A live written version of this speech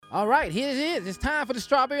All right, here it is. It's time for the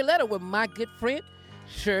Strawberry Letter with my good friend,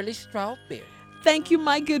 Shirley Strawberry. Thank you,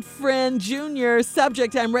 my good friend, Junior.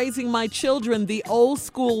 Subject, I'm raising my children the old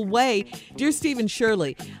school way. Dear Stephen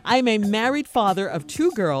Shirley, I am a married father of 2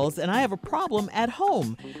 girls, and I have a problem at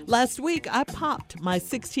home. Last week, I popped my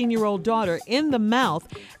 16-year-old daughter in the mouth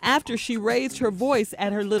after she raised her voice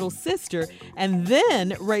at her little sister and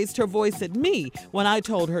then raised her voice at me when I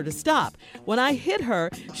told her to stop. When I hit her,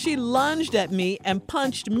 she lunged at me and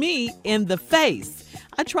punched me in the face.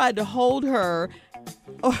 I tried to hold her.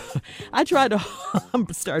 I'm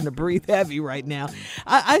starting to breathe heavy right now.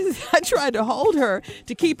 I tried to hold her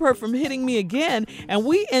to keep her from hitting me again, and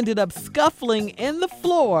we ended up scuffling in the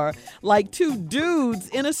floor like 2 dudes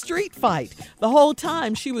in a street fight. The whole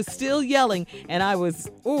time she was still yelling, and I was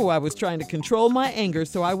trying to control my anger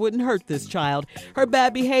so I wouldn't hurt this child. Her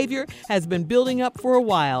bad behavior has been building up for a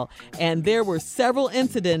while, and there were several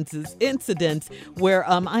incidents where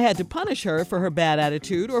I had to punish her for her bad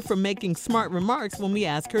attitude or for making smart remarks when we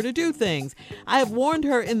ask her to do things. I have warned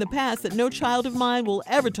her in the past that no child of mine will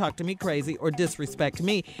ever talk to me crazy or disrespect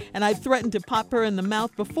me, and I've threatened to pop her in the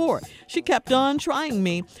mouth before. She kept on trying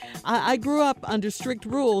me. I grew up under strict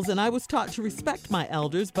rules, and I was taught to respect my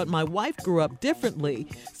elders, but my wife grew up differently,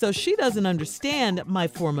 so she doesn't understand my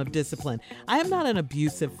form of discipline. I am not an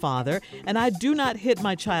abusive father, and I do not hit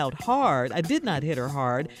my child hard. I did not hit her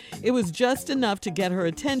hard. It was just enough to get her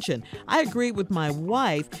attention. I agree with my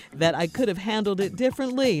wife that I could have handled it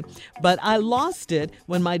differently, but I lost it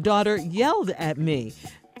when my daughter yelled at me.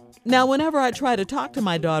 Now, whenever I try to talk to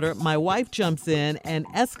my daughter, my wife jumps in and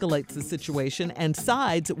escalates the situation and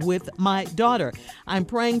sides with my daughter. I'm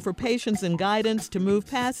praying for patience and guidance to move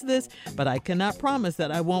past this, but I cannot promise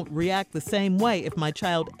that I won't react the same way if my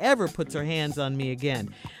child ever puts her hands on me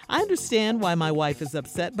again. I understand why my wife is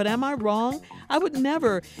upset, but am I wrong? I would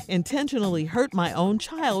never intentionally hurt my own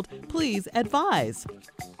child. Please advise.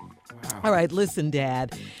 All right, listen,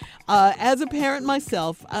 Dad. As a parent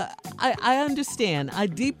myself, I understand. I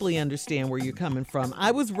deeply understand where you're coming from.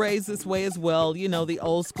 I was raised this way as well. You know, the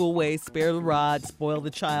old school way, spare the rod, spoil the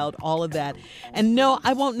child, all of that. And no,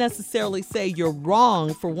 I won't necessarily say you're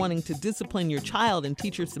wrong for wanting to discipline your child and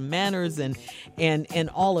teach her some manners and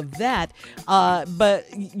all of that. But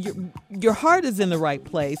your heart is in the right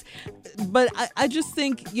place. But I just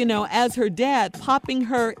think, you know, as her dad, popping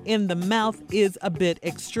her in the mouth is a bit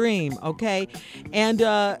extreme, okay? And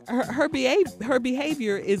her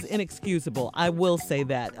behavior is inexcusable. I will say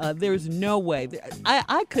that. There's no way.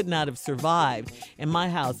 I could not have survived in my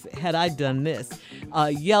house had I done this.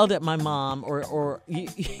 Yelled at my mom or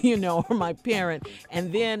my parent,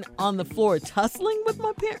 and then on the floor tussling with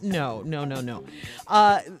my parent. No.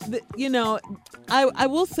 I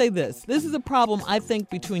will say this. This is a problem, I think,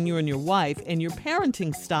 between you and your wife and your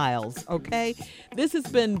parenting styles, okay? This has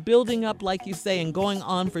been building up, like you say, and going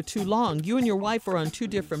on for too long. You and your wife are on 2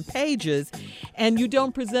 different pages, and you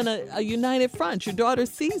don't present a united front. Your daughter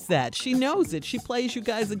sees that. She knows it. She plays you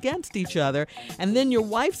guys against each other, and then your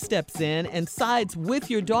wife steps in and sides with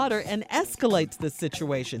your daughter and escalates the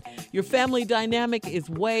situation. Your family dynamic is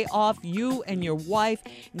way off. You and your wife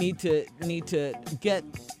need to get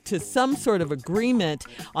to some sort of agreement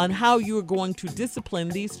on how you are going to discipline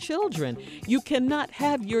these children. You cannot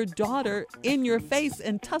have your daughter in your face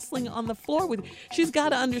and tussling on the floor with you. She's got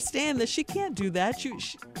to understand that she can't do that.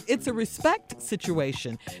 It's a respect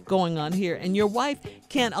situation going on here, and your wife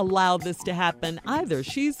can't allow this to happen either.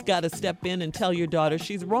 She's got to step in and tell your daughter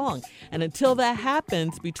she's wrong. And until that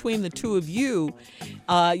happens between the 2 of you,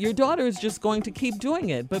 your daughter is just going to keep doing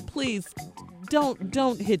it. But please,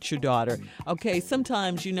 don't hit your daughter, okay?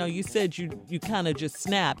 Sometimes, you said you kind of just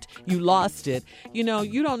snapped. You lost it. You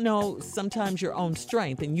don't know sometimes your own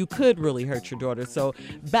strength, and you could really hurt your daughter. So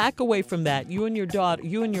back away from that. You and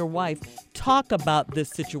your wife, talk about this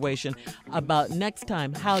situation, about next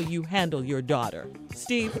time how you handle your daughter.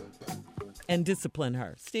 Steve, and discipline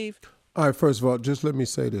her. Steve? All right, first of all, just let me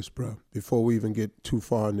say this, bro, before we even get too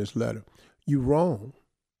far in this letter. You wrong.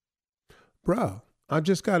 Bro, I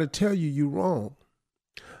just got to tell you wrong.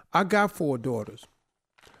 I got 4 daughters.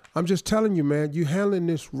 I'm just telling you, man, you handling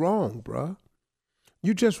this wrong, bruh.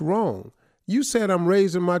 You just wrong. You said I'm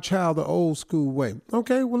raising my child the old school way.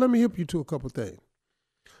 Okay, well, let me help you to a couple things.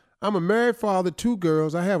 I'm a married father, 2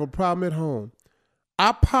 girls. I have a problem at home.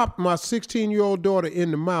 I popped my 16-year-old daughter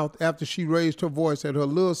in the mouth after she raised her voice at her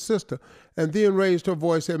little sister and then raised her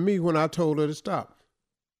voice at me when I told her to stop.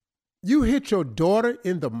 You hit your daughter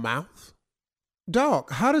in the mouth?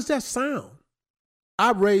 Dog, how does that sound?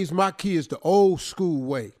 I raised my kids the old school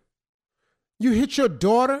way. You hit your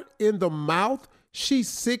daughter in the mouth? She's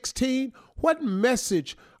 16? What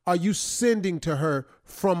message are you sending to her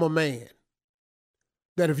from a man?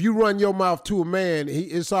 That if you run your mouth to a man,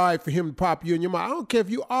 it's all right for him to pop you in your mouth. I don't care if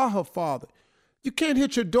you are her father. You can't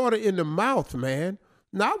hit your daughter in the mouth, man.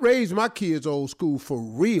 Now, I raised my kids old school for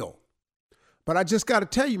real. But I just got to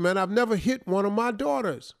tell you, man, I've never hit one of my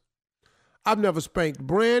daughters. I've never spanked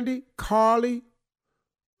Brandy, Carly,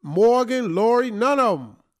 Morgan, Lori, none of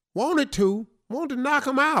them. Wanted to knock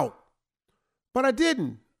them out. But I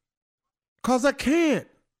didn't. Because I can't.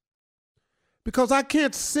 Because I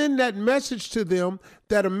can't send that message to them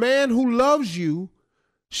that a man who loves you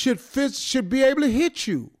should be able to hit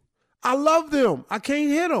you. I love them. I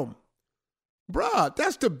can't hit them. Bruh,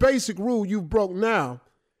 that's the basic rule you broke now.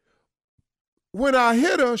 When I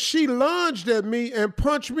hit her, she lunged at me and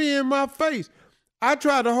punched me in my face. I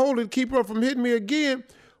tried to hold her and keep her from hitting me again.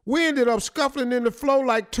 We ended up scuffling in the floor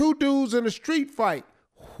like two dudes in a street fight.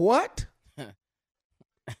 What?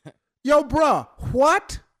 Yo, bruh,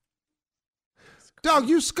 what? Dog,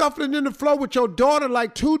 you scuffling in the floor with your daughter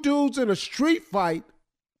like two dudes in a street fight.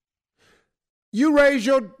 You raise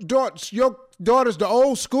your daughters the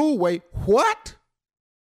old school way. What?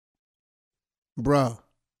 Bruh,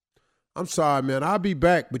 I'm sorry, man. I'll be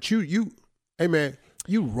back, but hey, man,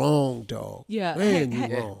 you wrong, dog. Yeah. Man, you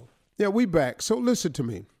wrong. Yeah, we back. So listen to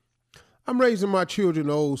me. I'm raising my children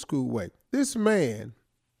the old school way. This man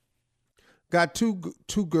got two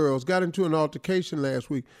girls, got into an altercation last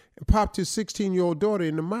week and popped his 16-year-old daughter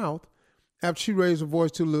in the mouth after she raised her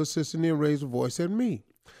voice to the little sister and then raised her voice at me.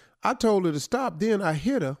 I told her to stop, then I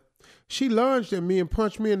hit her. She lunged at me and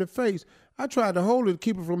punched me in the face. I tried to hold her to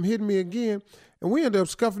keep her from hitting me again, and we ended up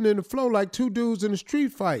scuffing in the floor like two dudes in a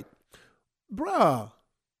street fight. Bruh,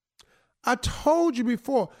 I told you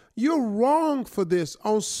before, you're wrong for this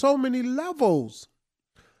on so many levels.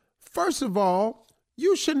 First of all,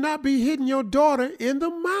 you should not be hitting your daughter in the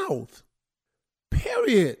mouth.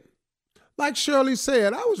 Period. Like Shirley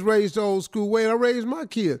said, I was raised the old school way and I raised my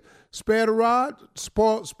kids. Spare the rod,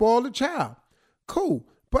 spoil the child. Cool.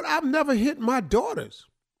 But I've never hit my daughters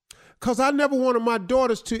because I never wanted my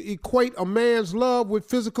daughters to equate a man's love with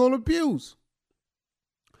physical abuse.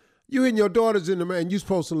 You hitting your daughters in the man, you're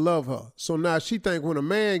supposed to love her. So now she think when a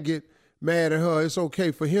man get mad at her, it's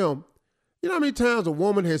okay for him. You know how many times a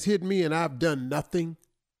woman has hit me and I've done nothing?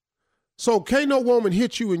 So can't no woman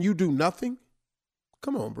hit you and you do nothing?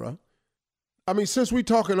 Come on, bro. I mean, since we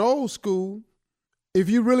talking old school, if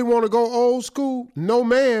you really want to go old school, no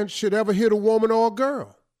man should ever hit a woman or a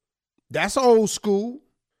girl. That's old school.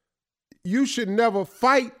 You should never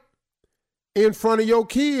fight in front of your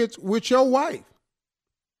kids with your wife.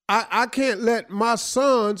 I can't let my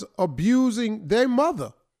sons abusing their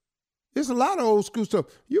mother. There's a lot of old school stuff.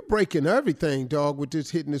 You're breaking everything, dog, with this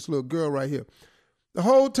hitting this little girl right here. The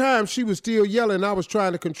whole time she was still yelling, I was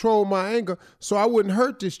trying to control my anger so I wouldn't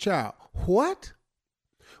hurt this child. What?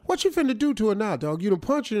 What you finna do to her now, dog? You done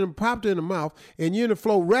punched her and popped her in the mouth and you're in the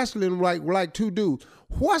floor wrestling like two dudes.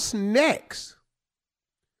 What's next?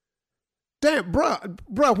 Damn,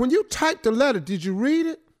 bruh, when you typed the letter, did you read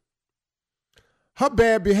it? Her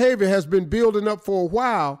bad behavior has been building up for a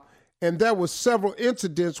while, and there were several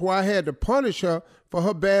incidents where I had to punish her for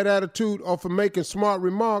her bad attitude or for making smart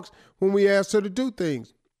remarks when we asked her to do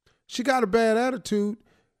things. She got a bad attitude.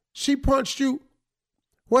 She punched you.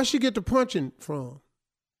 Where'd she get the punching from?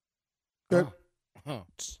 I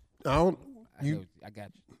I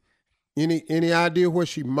got you. Any idea where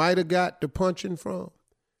she might have got the punching from?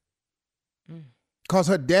 Because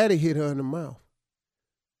her daddy hit her in the mouth.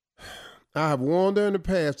 I have warned her in the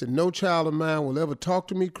past that no child of mine will ever talk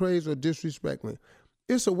to me crazy or disrespect me.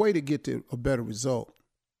 It's a way to get to a better result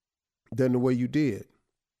than the way you did.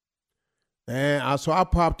 And so I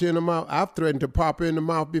popped her in the mouth. I've threatened to pop her in the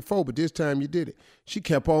mouth before, but this time you did it. She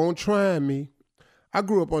kept on trying me. I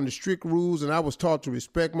grew up under strict rules and I was taught to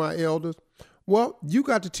respect my elders. Well, you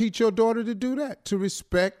got to teach your daughter to do that, to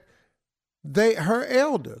respect her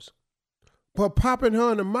elders. But popping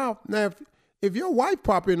her in the mouth, now if your wife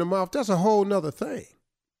pop in the mouth, that's a whole nother thing.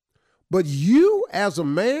 But you, as a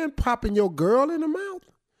man, popping your girl in the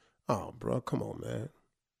mouth? Oh, bro, come on, man.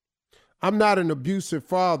 I'm not an abusive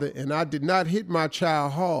father, and I did not hit my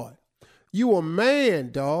child hard. You a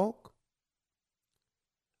man, dog.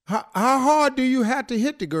 How hard do you have to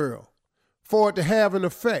hit the girl for it to have an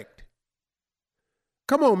effect?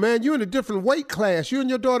 Come on, man. You're in a different weight class. You and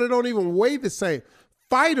your daughter don't even weigh the same.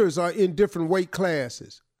 Fighters are in different weight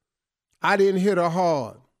classes. I didn't hit her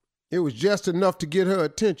hard. It was just enough to get her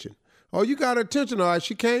attention. Oh, you got her attention, all right,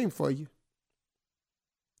 she came for you.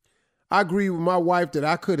 I agree with my wife that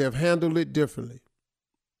I could have handled it differently.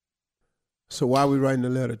 So why are we writing the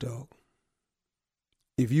letter, dog?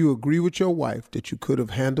 If you agree with your wife that you could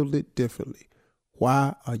have handled it differently,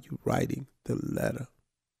 why are you writing the letter?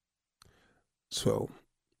 So,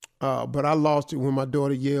 but I lost it when my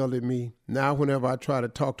daughter yelled at me. Now, whenever I try to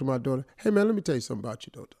talk to my daughter, hey, man, let me tell you something about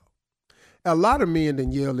you, though. A lot of men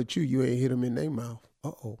then yell at you, you ain't hit them in their mouth.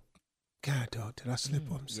 Uh-oh. God, dog, did I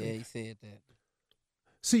slip up? Yeah, he said that.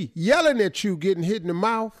 See, yelling at you, getting hit in the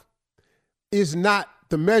mouth is not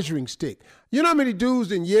the measuring stick. You know how many dudes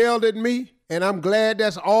then yelled at me, and I'm glad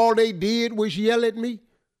that's all they did was yell at me?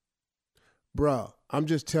 Bruh, I'm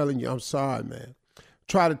just telling you, I'm sorry, man.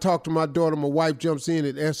 Try to talk to my daughter, my wife jumps in,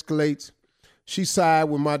 it escalates. She side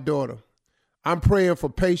with my daughter. I'm praying for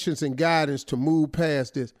patience and guidance to move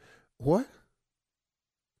past this. What?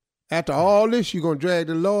 After all this, you going to drag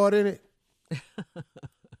the Lord in it?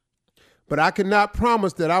 But I cannot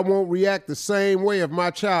promise that I won't react the same way if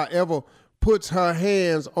my child ever puts her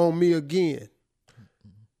hands on me again.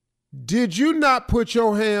 Did you not put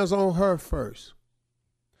your hands on her first?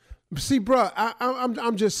 See, bro,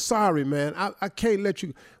 I'm just sorry, man. I can't let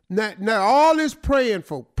you. Now, all this praying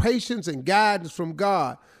for patience and guidance from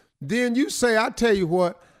God, then you say, I tell you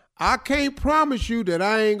what, I can't promise you that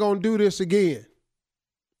I ain't going to do this again.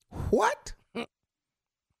 What?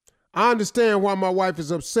 I understand why my wife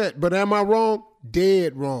is upset, but am I wrong?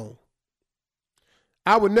 Dead wrong.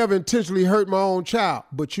 I would never intentionally hurt my own child,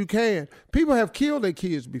 but you can. People have killed their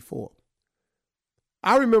kids before.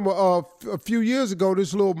 I remember a few years ago,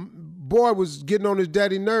 this little boy was getting on his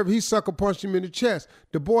daddy's nerve. He sucker punched him in the chest.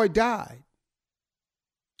 The boy died.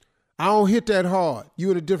 I don't hit that hard.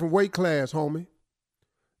 You in a different weight class, homie.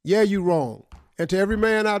 Yeah, you wrong. And to every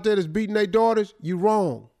man out there that's beating their daughters, you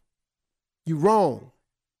wrong. You wrong.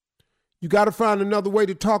 You got to find another way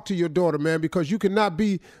to talk to your daughter, man, because you cannot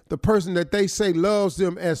be the person that they say loves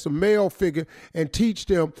them as a male figure and teach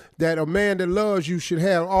them that a man that loves you should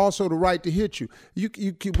have also the right to hit you.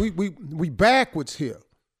 We backwards here.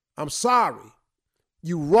 I'm sorry.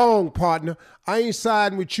 You wrong, partner. I ain't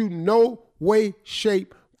siding with you no way,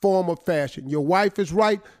 shape, form, or fashion. Your wife is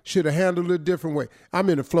right. Should have handled it a different way. I'm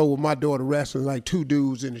in the flow with my daughter wrestling like two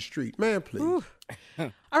dudes in the street. Man, please. Ooh.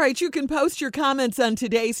 All right, you can post your comments on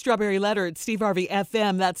today's Strawberry Letter at Steve Harvey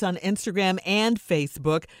FM. That's on Instagram and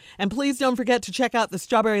Facebook. And please don't forget to check out the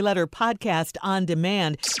Strawberry Letter podcast on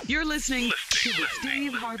demand. You're listening to the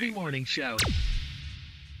Steve Harvey Morning Show.